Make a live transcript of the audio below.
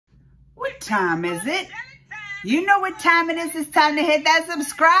What time is it? You know what time it is. It's time to hit that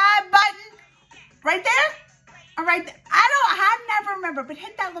subscribe button. Right there? All right. I never remember, but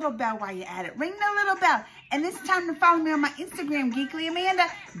hit that little bell while you're at it. Ring the little bell. And it's time to follow me on my Instagram, Geekly Amanda,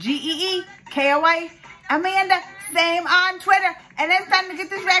 Geekoy Amanda. Same on Twitter. And it's time to get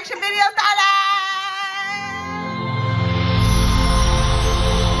this reaction video started.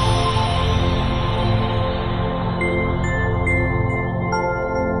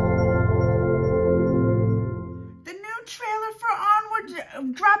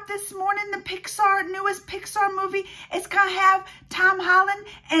 Dropped this morning, the newest Pixar movie. It's gonna have Tom Holland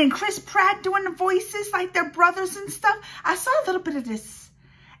and Chris Pratt doing the voices like they're brothers and stuff. I saw a little bit of this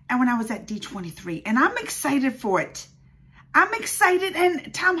and when I was at D23, and I'm excited for it. I'm excited.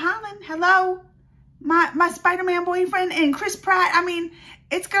 And Tom Holland, hello, my Spider-Man boyfriend, and Chris Pratt. I mean,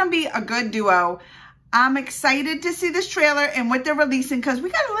 it's gonna be a good duo. I'm excited to see this trailer and what they're releasing, because we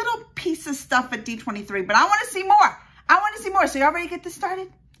got a little piece of stuff at D23, but I want to see more. I want to see more. So y'all ready to get this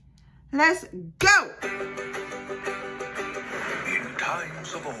started? Let's go. In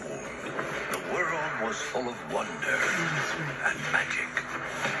times of old, the world was full of wonder and magic.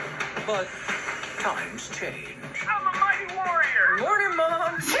 But times change. I'm a mighty warrior. Morning,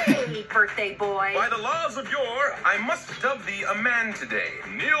 Mom. Hey, birthday boy. By the laws of yore, I must dub thee a man today.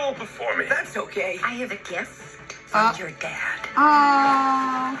 Kneel before me. That's okay. I have a gift from your dad.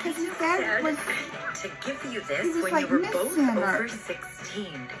 Oh, because his dad was... To give you this when like you were both missing over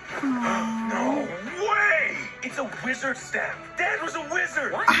 16. No way! It's a wizard staff. Dad was a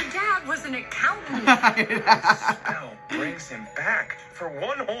wizard. What? Your dad was an accountant. Spell brings him back. For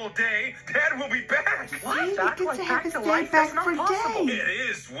one whole day, Dad will be back. What? He Back gets like to have back his to dad life? back That's not for possible. days. It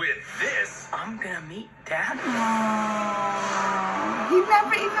is with this. I'm gonna meet Dad. He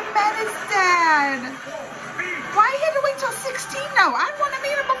never even met his dad. Why he had to wait till 16 though? I want to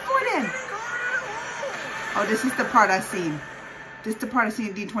meet him before then. Oh, this is the part I seen. This is the part I seen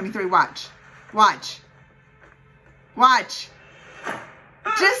in D23. Watch. Watch. Watch.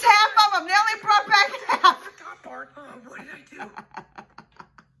 Just half of them. They only brought back half. Top part. Oh, what did I do?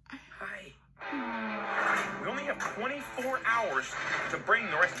 Hi. We only have 24 hours to bring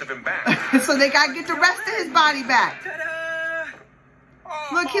the rest of him back. So they got to get the rest of his body back.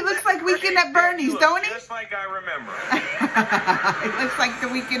 Ta-da! Look, he looks like Weekend at Bernie's, don't he? Just like I remember. He looks like the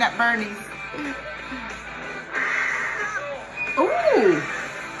Weekend at Bernie's. Ooh,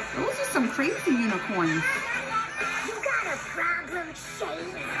 those are some crazy unicorns. You got a problem,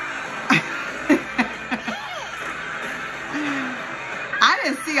 Shane? I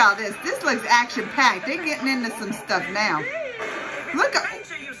didn't see all this. This looks action-packed. They're getting into some stuff now. Look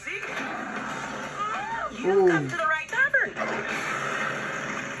at... You see? Ooh. You've come to the right tavern.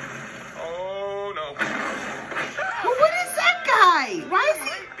 Oh, no. Well, what is that guy? Why is he...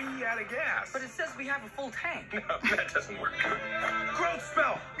 Might be out of gas. But it says we have a full tank. No, that doesn't work. Growth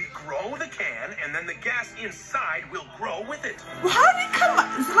spell. We grow the can, and then the gas inside will grow with it. Well, how did it come up?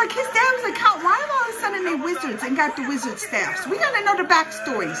 It's like his dad was a count. Why all of a sudden they wizards and got the wizard staffs? We got to know the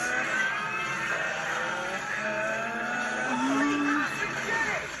backstories.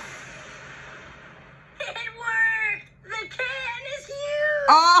 It worked! The can is huge!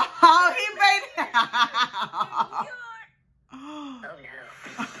 Oh, he made it. Oh no.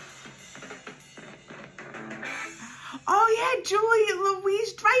 Oh yeah, Julie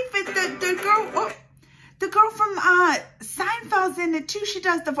Louise-Dreyfus, the girl from Seinfeld's in it too. She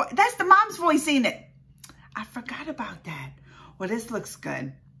does the voice. That's the mom's voice in it. I forgot about that. Well, this looks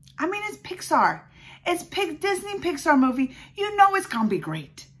good. I mean, it's Pixar. It's Disney Pixar movie. You know it's gonna be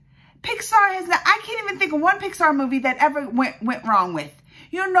great. Pixar has. I can't even think of one Pixar movie that ever went wrong with.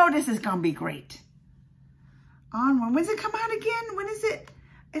 You know this is gonna be great. Onward. When's it come out again? When is it?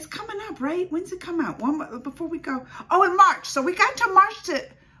 It's coming up, right? When's it come out? Before we go. Oh, in March. So we got to March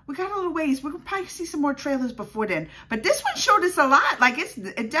we got a little ways. We'll probably see some more trailers before then. But this one showed us a lot. Like,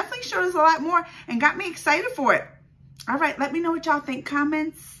 it definitely showed us a lot more and got me excited for it. All right, let me know what y'all think.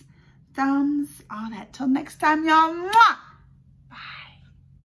 Comments, thumbs, all that. Till next time, y'all. Mwah!